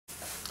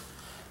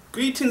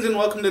Greetings and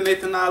welcome to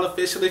Nathan Lyle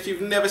Official. If you've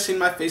never seen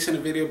my face in a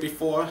video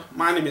before,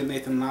 my name is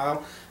Nathan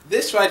Lyle.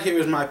 This right here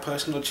is my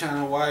personal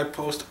channel where I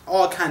post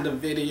all kinds of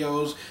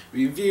videos,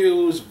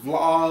 reviews,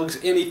 vlogs,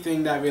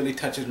 anything that really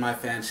touches my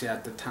fancy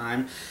at the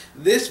time.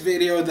 This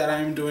video that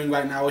I'm doing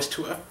right now is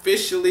to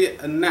officially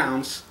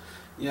announce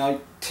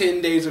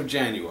 10 days of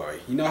January.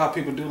 You know how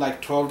people do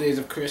like 12 days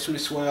of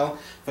Christmas? Well,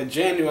 for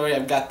January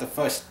I've got the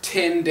first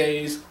 10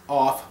 days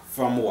off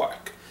from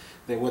work.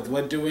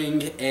 We're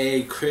doing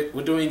a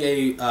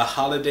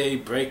holiday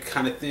break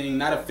kind of thing.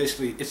 Not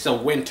officially, it's a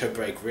winter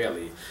break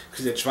really,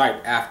 because it's right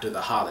after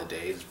the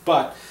holidays.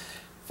 But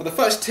for the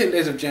first 10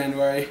 days of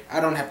January, I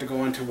don't have to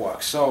go into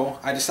work. So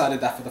I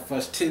decided that for the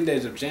first 10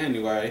 days of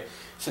January,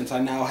 since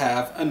I now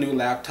have a new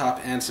laptop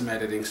and some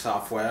editing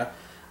software,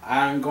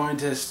 I'm going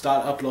to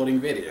start uploading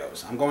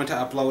videos. I'm going to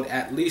upload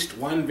at least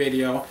one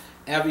video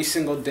every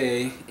single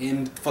day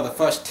for the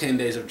first 10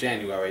 days of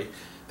January.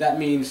 That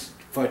means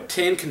for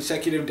 10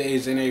 consecutive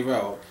days in a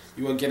row,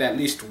 you will get at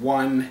least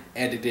one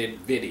edited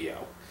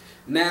video.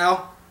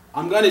 Now,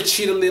 I'm going to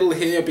cheat a little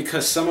here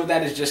because some of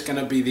that is just going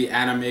to be the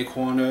anime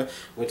corner,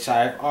 which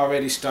I've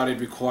already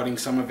started recording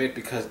some of it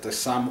because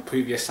the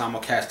previous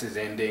simulcast is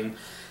ending.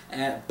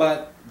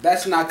 But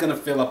that's not going to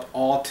fill up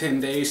all 10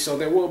 days, so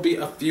there will be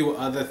a few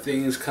other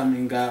things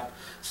coming up.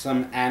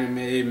 Some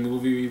anime,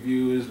 movie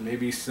reviews,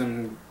 maybe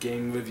some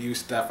game review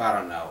stuff, I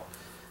don't know.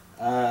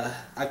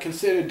 I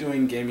consider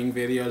doing gaming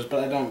videos,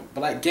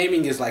 but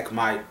gaming is like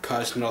my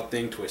personal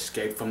thing to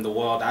escape from the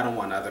world. I don't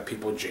want other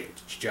people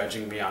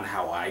judging me on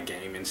how I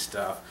game and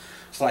stuff.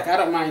 So like I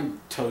don't mind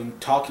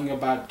talking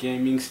about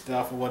gaming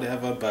stuff or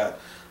whatever, but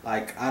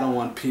like I don't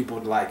want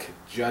people like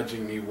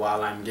judging me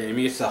while I'm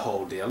gaming. It's a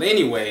whole deal.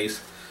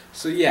 Anyways,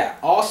 so yeah,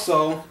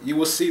 also you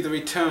will see the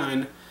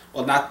return,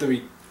 well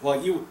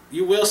you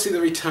will see the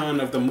return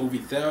of the movie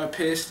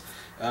therapist.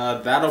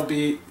 There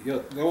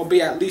will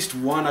be at least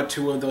one or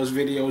two of those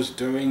videos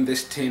during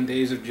this 10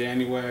 days of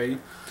January.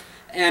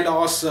 And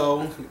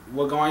also,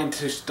 we're going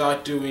to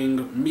start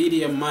doing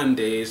Media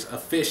Mondays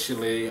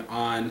officially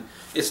on,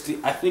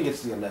 I think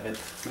it's the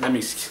 11th. Let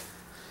me see.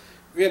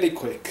 Really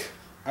quick.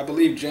 I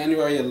believe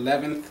January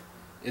 11th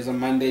is a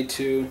Monday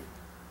too.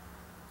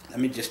 Let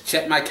me just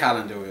check my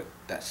calendar.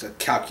 That's a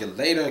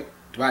calculator.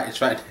 Right,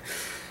 it's right.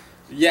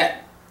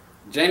 Yeah.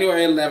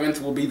 January 11th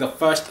will be the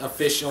first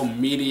official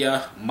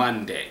Media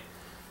Monday.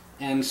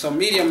 And so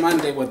Media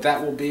Monday, what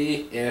that will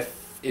be,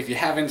 if you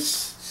haven't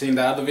seen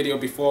the other video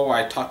before where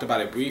I talked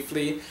about it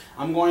briefly,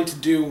 I'm going to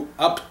do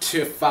up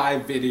to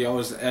 5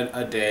 videos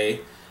a day.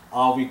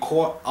 I'll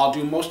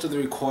do most of the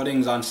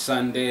recordings on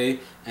Sunday,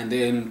 and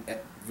then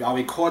I'll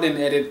record and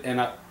edit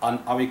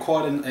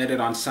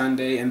on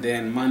Sunday, and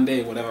then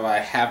Monday, whatever I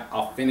have,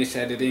 I'll finish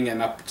editing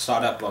and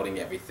start uploading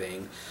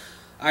everything.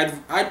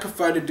 I'd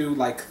prefer to do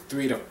like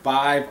 3 to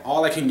 5.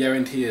 All I can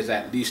guarantee is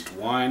at least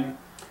one.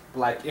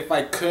 Like if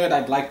I could,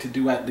 I'd like to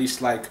do at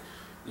least like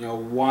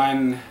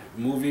one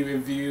movie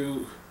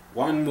review,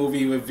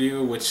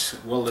 which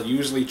will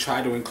usually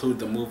try to include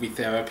the movie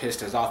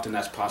therapist as often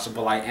as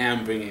possible. I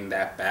am bringing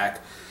that back,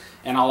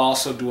 and I'll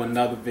also do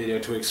another video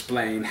to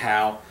explain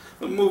how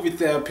the movie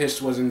therapist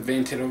was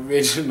invented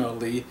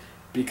originally,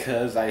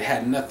 because I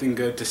had nothing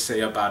good to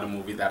say about a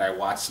movie that I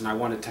watched, and I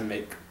wanted to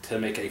make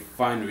a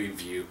fun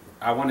review.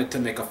 I wanted to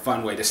make a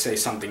fun way to say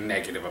something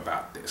negative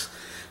about this.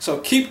 So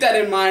keep that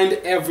in mind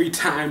every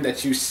time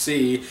that you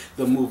see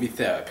the movie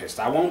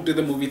therapist. I won't do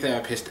the movie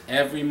therapist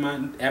every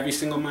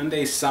single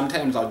Monday.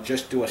 Sometimes I'll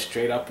just do a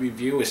straight up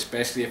review,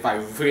 especially if I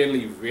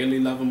really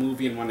love a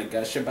movie and want to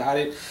gush about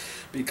it.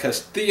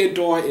 Because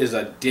Theodore is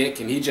a dick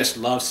and he just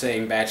loves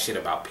saying bad shit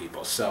about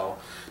people. So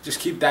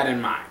just keep that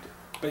in mind.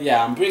 But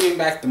yeah, I'm bringing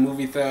back the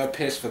movie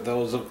therapist for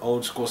those of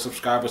old school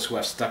subscribers who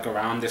have stuck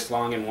around this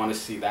long and want to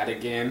see that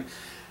again.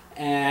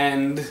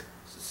 And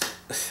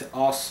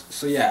also,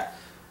 so yeah,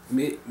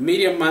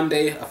 Media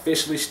Monday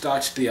officially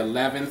starts the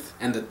 11th,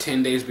 and the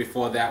 10 days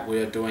before that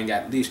we're doing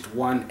at least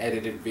one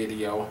edited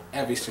video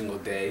every single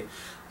day.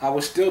 I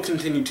will still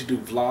continue to do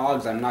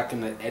vlogs. I'm not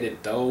going to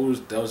edit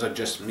those. Those are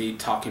just me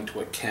talking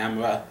to a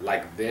camera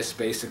like this,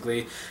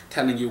 basically,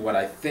 telling you what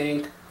I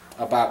think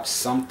about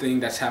something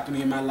that's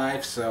happening in my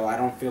life, so I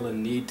don't feel a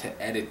need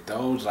to edit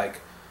those.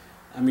 Like,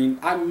 I mean,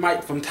 I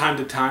might from time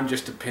to time,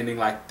 just depending,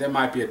 like there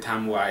might be a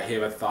time where I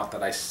hear a thought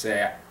that I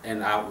say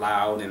out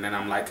loud and then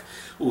I'm like,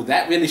 ooh,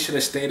 that really should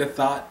have stayed a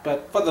thought.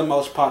 But for the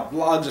most part,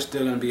 vlogs are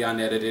still going to be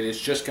unedited. It's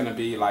just going to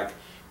be like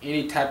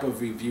any type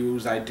of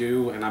reviews I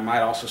do, and I might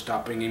also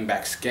start bringing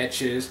back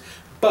sketches.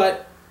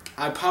 But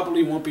I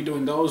probably won't be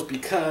doing those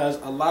because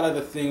a lot of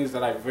the things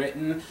that I've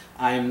written,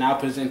 I am now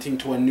presenting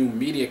to a new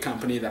media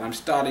company that I'm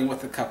starting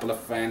with a couple of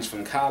friends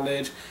from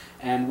college.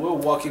 And we're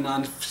working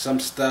on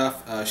some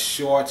stuff,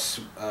 shorts,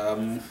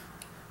 one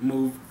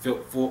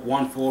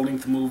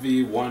full-length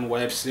movie, one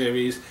web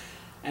series.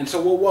 And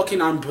so we're working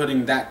on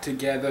putting that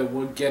together.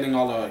 We're getting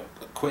all our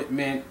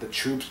equipment, the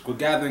troops, we're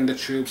gathering the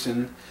troops,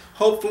 and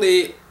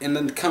hopefully in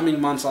the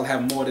coming months I'll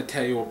have more to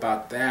tell you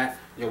about that.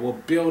 we're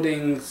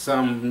building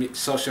some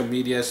social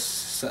media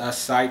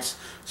sites,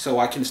 so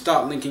I can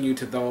start linking you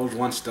to those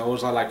once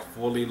those are like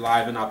fully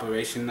live and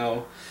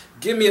operational.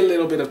 Give me a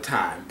little bit of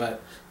time,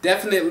 but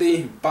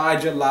definitely by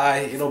July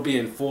it'll be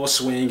in full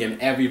swing, and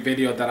every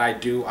video that I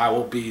do I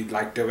will be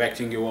like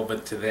directing you over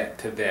to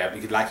there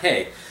because like,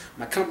 hey,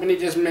 my company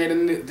just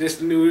made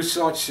this new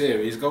short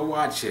series, go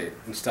watch it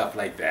and stuff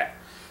like that.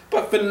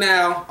 But for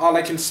now, all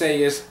I can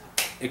say is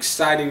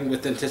exciting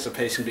with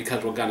anticipation,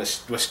 because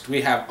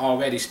we have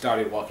already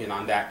started working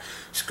on that.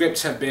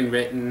 Scripts have been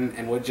written,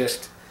 and we're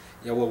just,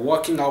 we're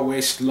working our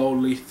way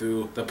slowly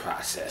through the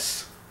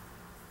process.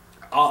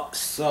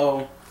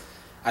 So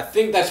I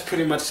think that's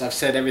pretty much, I've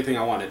said everything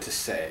I wanted to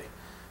say.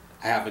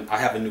 I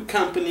have a new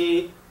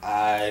company.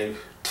 I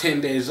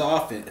 10 days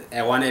off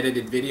and one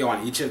edited video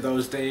on each of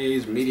those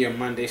days. Media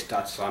Monday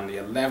starts on the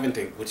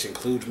 11th, which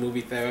includes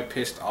Movie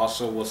Therapist.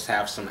 Also, we'll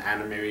have some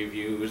anime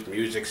reviews,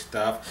 music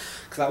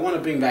stuff, because I want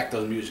to bring back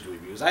those music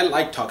reviews. I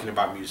like talking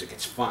about music,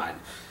 it's fun.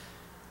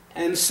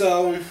 And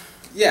so,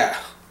 yeah,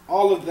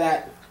 all of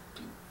that.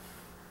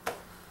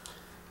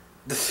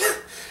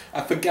 I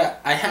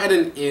forgot, I had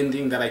an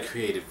ending that I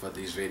created for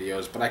these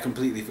videos, but I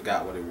completely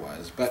forgot what it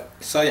was. But,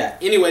 so yeah,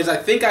 anyways, I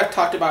think I've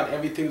talked about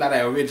everything that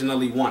I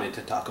originally wanted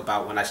to talk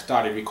about when I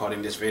started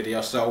recording this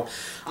video. So,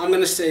 I'm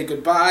going to say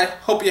goodbye.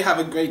 Hope you have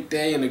a great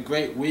day and a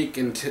great week.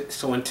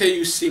 So until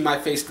you see my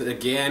face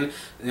again,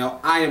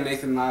 I am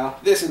Nathan Lyle.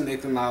 This is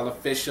Nathan Lyle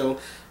Official.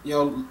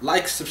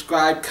 Like,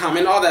 subscribe,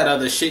 comment, all that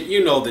other shit.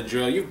 You know the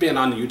drill. You've been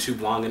on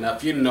YouTube long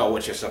enough. You know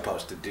what you're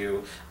supposed to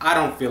do. I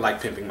don't feel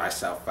like pimping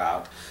myself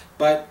out.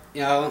 But,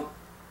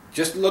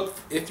 just look,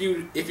 if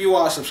you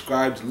are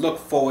subscribed, look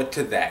forward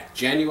to that.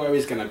 January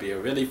is going to be a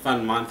really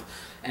fun month.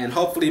 And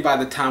hopefully by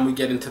the time we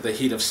get into the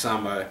heat of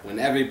summer, when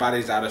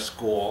everybody's out of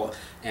school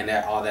and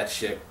all that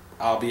shit,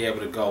 I'll be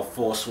able to go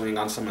full swing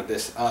on some of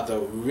this other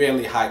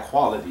really high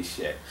quality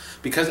shit.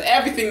 Because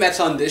everything that's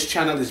on this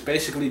channel is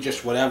basically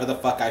just whatever the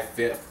fuck I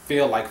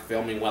feel like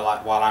filming while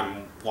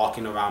I'm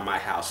walking around my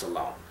house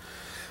alone.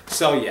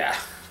 So yeah.